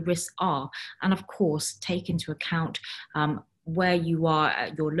what the risks are, and of course take into account where you are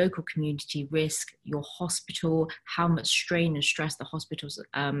at your local community risk, your hospital, how much strain and stress the hospital's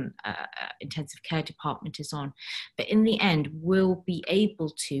intensive care department is on. But in the end, we'll be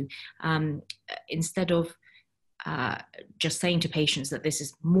able to, instead of just saying to patients that this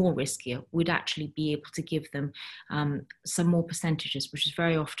is more riskier, we'd actually be able to give them some more percentages, which is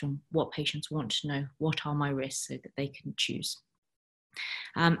very often what patients want to know. What are my risks, so that they can choose.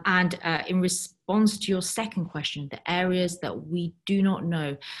 And in response to your second question, the areas that we do not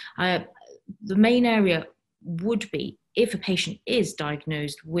know, the main area would be, if a patient is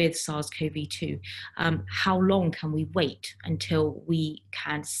diagnosed with SARS-CoV-2, how long can we wait until we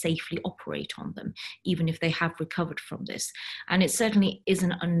can safely operate on them, even if they have recovered from this? And it certainly is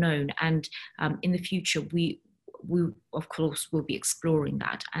an unknown. And in the future, we of course will be exploring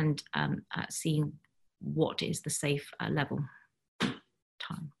that and seeing what is the safe level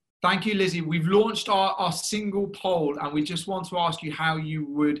time. Thank you, Lizzie. We've launched our single poll, and we just want to ask you how you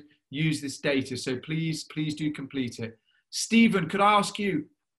would use this data. So please do complete it. Stephen, could I ask you,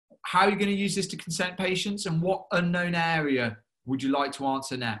 how are you going to use this to consent patients, and what unknown area would you like to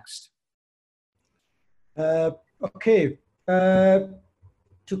answer next? Okay.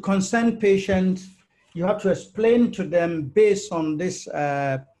 To consent patients, you have to explain to them, based on this,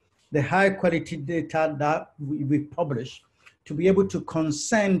 the high quality data that we publish, to be able to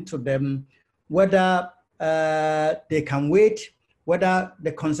consent to them whether they can wait, whether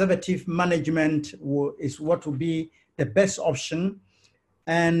the conservative management is what will be the best option,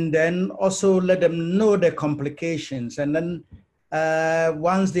 and then also let them know the complications. And then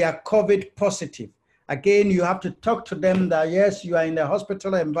once they are COVID positive, again, you have to talk to them that yes, you are in the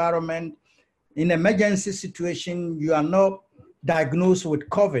hospital environment, in emergency situation, you are not diagnosed with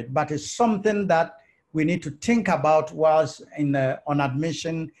COVID, but it's something that we need to think about whilst on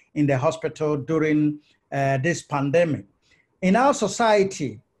admission in the hospital during this pandemic. In our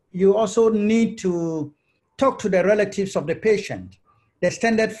society, you also need to talk to the relatives of the patient, the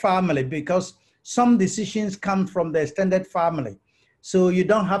extended family, because some decisions come from the extended family. So you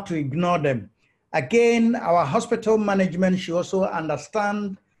don't have to ignore them. Again, our hospital management should also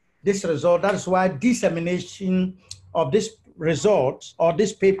understand this result. That is why dissemination of this result or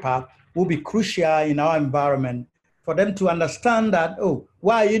this paper will be crucial in our environment, for them to understand that, oh,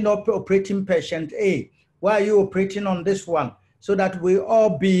 why are you not operating patient A? Why are you operating on this one? So that we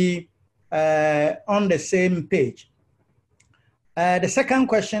all be on the same page. The second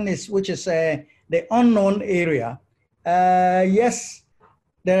question is, which is the unknown area. Yes,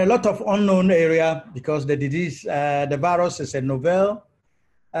 there are a lot of unknown area because the disease, the virus is a novel.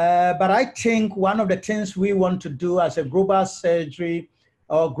 But I think one of the things we want to do as a global surgery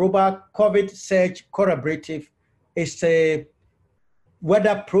or global COVID surge collaborative is a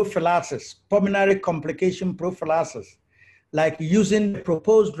weather prophylaxis, pulmonary complication prophylaxis, like using the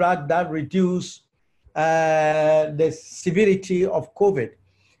proposed drug that reduce the severity of COVID.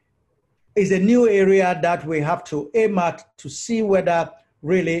 Is a new area that we have to aim at to see whether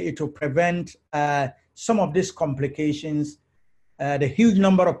really it will prevent some of these complications, the huge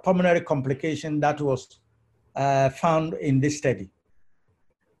number of pulmonary complications that was found in this study.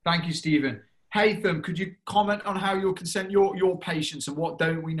 Thank you, Stephen. Haytham, could you comment on how you'll consent your patients and what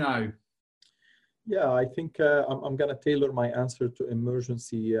don't we know? Yeah, I think I'm going to tailor my answer to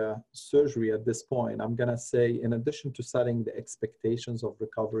emergency surgery at this point. I'm going to say, in addition to setting the expectations of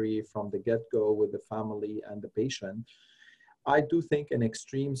recovery from the get-go with the family and the patient, I do think in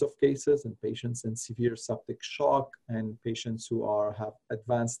extremes of cases, in patients in severe septic shock and patients who have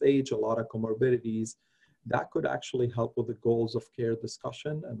advanced age, a lot of comorbidities, that could actually help with the goals of care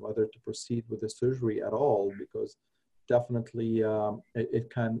discussion and whether to proceed with the surgery at all, because definitely it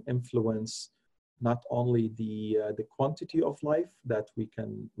can influence not only the quantity of life that we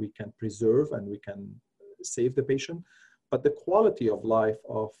can preserve and we can save the patient, but the quality of life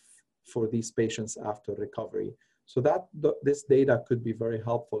for these patients after recovery. So this data could be very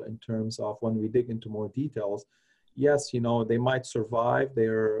helpful in terms of when we dig into more details. Yes, they might survive.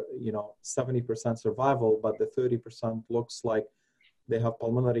 They're 70% survival, but the 30% looks like they have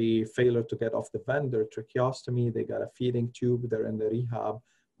pulmonary failure to get off the vent, their tracheostomy, they got a feeding tube, they're in the rehab,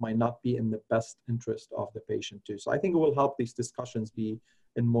 might not be in the best interest of the patient too. So I think it will help these discussions be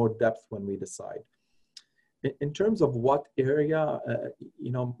in more depth when we decide. In terms of what area,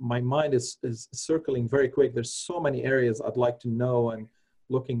 my mind is circling very quick. There's so many areas I'd like to know and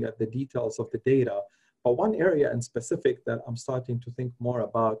looking at the details of the data. But one area in specific that I'm starting to think more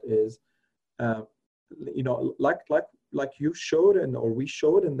about is, like you showed or we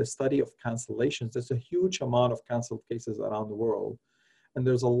showed in the study of cancellations, there's a huge amount of canceled cases around the world. And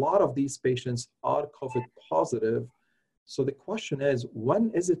there's a lot of these patients are COVID positive. So the question is,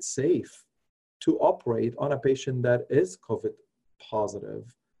 when is it safe to operate on a patient that is COVID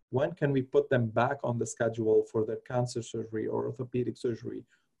positive? When can we put them back on the schedule for their cancer surgery or orthopedic surgery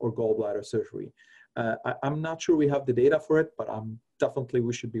or gallbladder surgery? I'm not sure we have the data for it, but definitely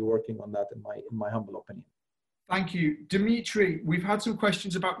we should be working on that in my humble opinion. Thank you. Dimitri, we've had some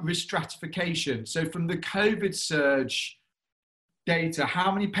questions about risk stratification. So from the COVID surge data,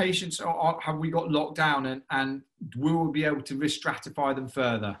 how many patients have we got locked down, and will we be able to risk stratify them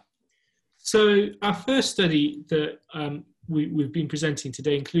further? So our first study that we've been presenting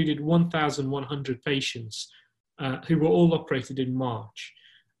today included 1,100 patients who were all operated in March.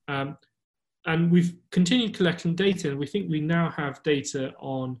 And we've continued collecting data, and we think we now have data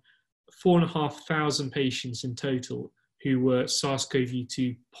on 4,500 patients in total who were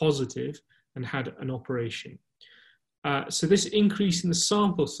SARS-CoV-2 positive and had an operation. So this increase in the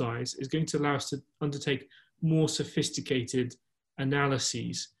sample size is going to allow us to undertake more sophisticated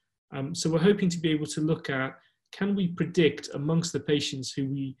analyses. So we're hoping to be able to look at, can we predict amongst the patients who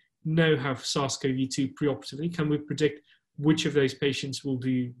we know have SARS-CoV-2 preoperatively, can we predict which of those patients will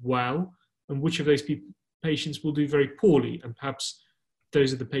do well and which of those patients will do very poorly, and perhaps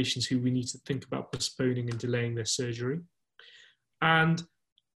those are the patients who we need to think about postponing and delaying their surgery. And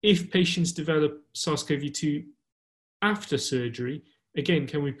if patients develop SARS-CoV-2 after surgery, again,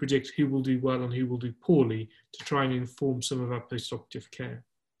 can we predict who will do well and who will do poorly to try and inform some of our post-operative care?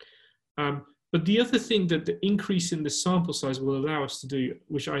 But the other thing that the increase in the sample size will allow us to do,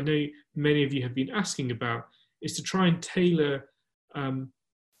 which I know many of you have been asking about, is to try and tailor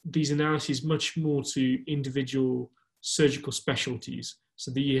these analyses much more to individual surgical specialties, so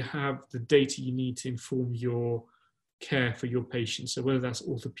that you have the data you need to inform your care for your patients. So whether that's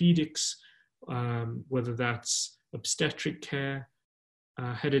orthopedics, whether that's obstetric care,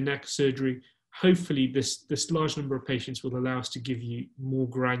 head and neck surgery, hopefully this large number of patients will allow us to give you more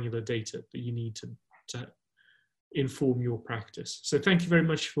granular data that you need to inform your practice. So thank you very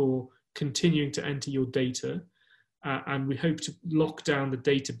much for continuing to enter your data, and we hope to lock down the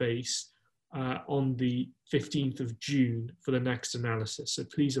database on the 15th of June for the next analysis. So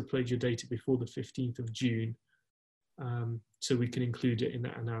please upload your data before the 15th of June so we can include it in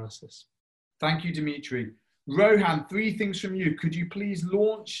that analysis. Thank you, Dimitri. Rohan, 3 things from you. Could you please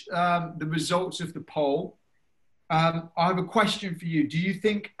launch the results of the poll? I have a question for you. Do you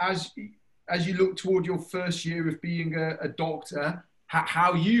think as you look toward your first year of being a doctor,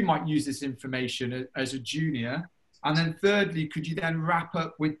 how you might use this information as a junior? And then thirdly, could you then wrap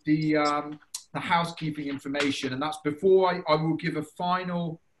up with the housekeeping information? And that's before I will give a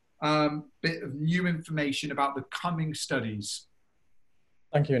final bit of new information about the coming studies.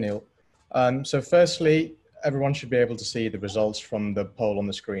 Thank you, Anil. So firstly, everyone should be able to see the results from the poll on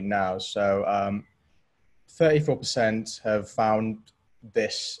the screen now. So 34% have found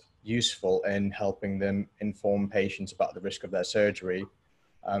this useful in helping them inform patients about the risk of their surgery,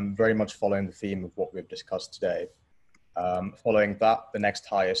 very much following the theme of what we've discussed today. Following that, the next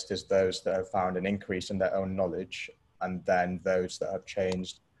highest is those that have found an increase in their own knowledge, and then those that have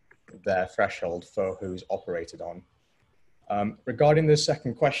changed their threshold for who's operated on. Regarding the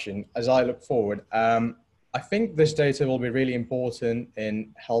second question, as I look forward, I think this data will be really important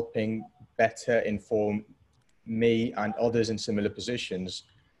in helping better inform me and others in similar positions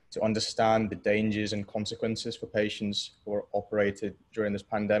to understand the dangers and consequences for patients who are operated during this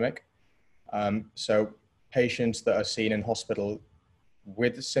pandemic. So patients that are seen in hospital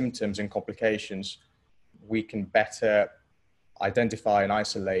with symptoms and complications, we can better identify and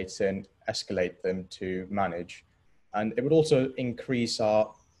isolate and escalate them to manage. And it would also increase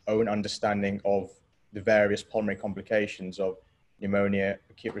our own understanding of the various pulmonary complications of pneumonia,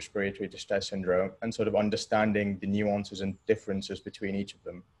 acute respiratory distress syndrome, and sort of understanding the nuances and differences between each of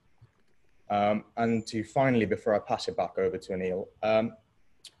them. And to finally, before I pass it back over to Anil,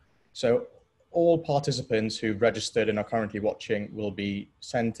 so all participants who've registered and are currently watching will be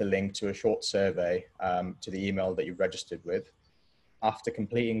sent a link to a short survey to the email that you've registered with. After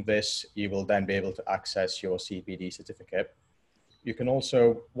completing this, you will then be able to access your CPD certificate. You can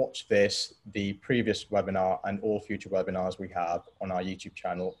also watch this, the previous webinar, and all future webinars we have on our YouTube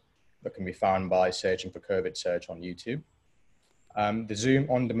channel that can be found by searching for COVID Surge on YouTube. The Zoom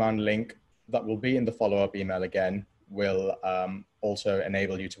on-demand link that will be in the follow-up email again will also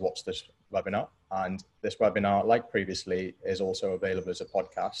enable you to watch this webinar. And this webinar, like previously, is also available as a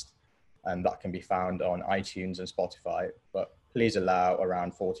podcast, and that can be found on iTunes and Spotify. But please allow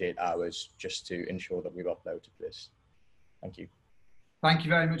around 48 hours just to ensure that we've uploaded this. Thank you. Thank you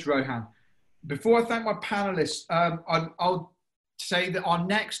very much, Rohan. Before I thank my panelists, I'll say that our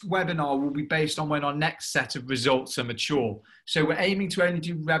next webinar will be based on when our next set of results are mature. So we're aiming to only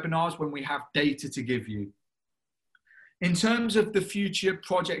do webinars when we have data to give you. In terms of the future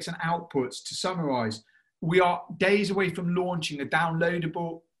projects and outputs, to summarize, we are days away from launching a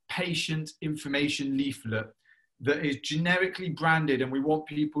downloadable patient information leaflet that is generically branded, and we want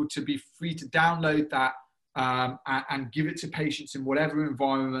people to be free to download that and give it to patients in whatever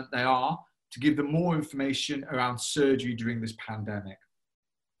environment they are, to give them more information around surgery during this pandemic.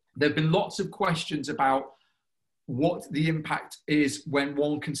 There have been lots of questions about what the impact is when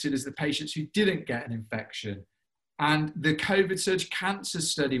one considers the patients who didn't get an infection. And the COVID Surge Cancer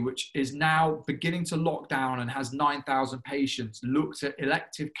Study, which is now beginning to lock down and has 9,000 patients, looked at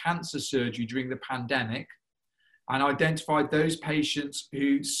elective cancer surgery during the pandemic and identified those patients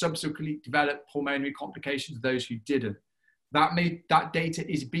who subsequently developed pulmonary complications, those who didn't. That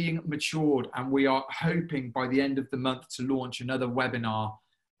data is being matured, and we are hoping by the end of the month to launch another webinar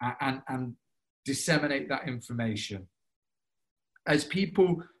and disseminate that information. As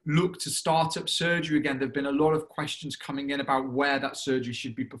people look to start up surgery again, there have been a lot of questions coming in about where that surgery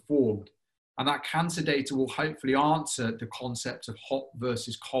should be performed. And that cancer data will hopefully answer the concept of hot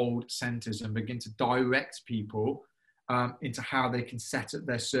versus cold centers and begin to direct people into how they can set up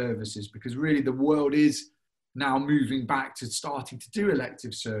their services, because really the world is now moving back to starting to do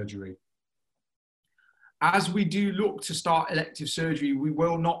elective surgery. As we do look to start elective surgery, we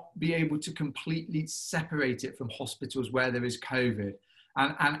will not be able to completely separate it from hospitals where there is COVID.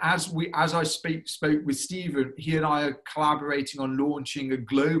 And as I spoke with Stephen, he and I are collaborating on launching a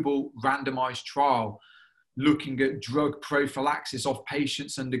global randomized trial looking at drug prophylaxis of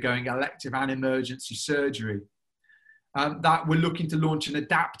patients undergoing elective and emergency surgery. That we're looking to launch an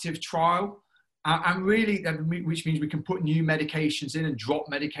adaptive trial, and really, which means we can put new medications in and drop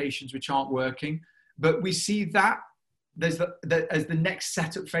medications which aren't working. But we see that as the next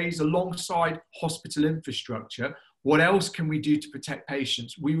setup phase alongside hospital infrastructure. What else can we do to protect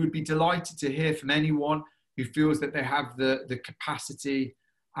patients? We would be delighted to hear from anyone who feels that they have the capacity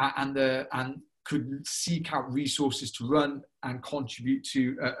and could seek out resources to run and contribute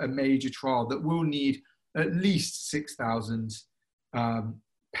to a major trial that will need at least 6,000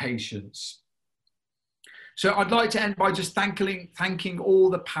 patients. So I'd like to end by just thanking all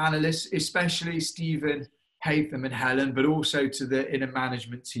the panelists, especially Stephen, Haytham and Helen, but also to the inner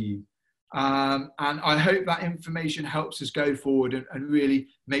management team. And I hope that information helps us go forward and really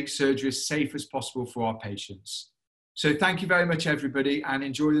make surgery as safe as possible for our patients. So thank you very much, everybody, and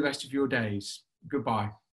enjoy the rest of your days. Goodbye.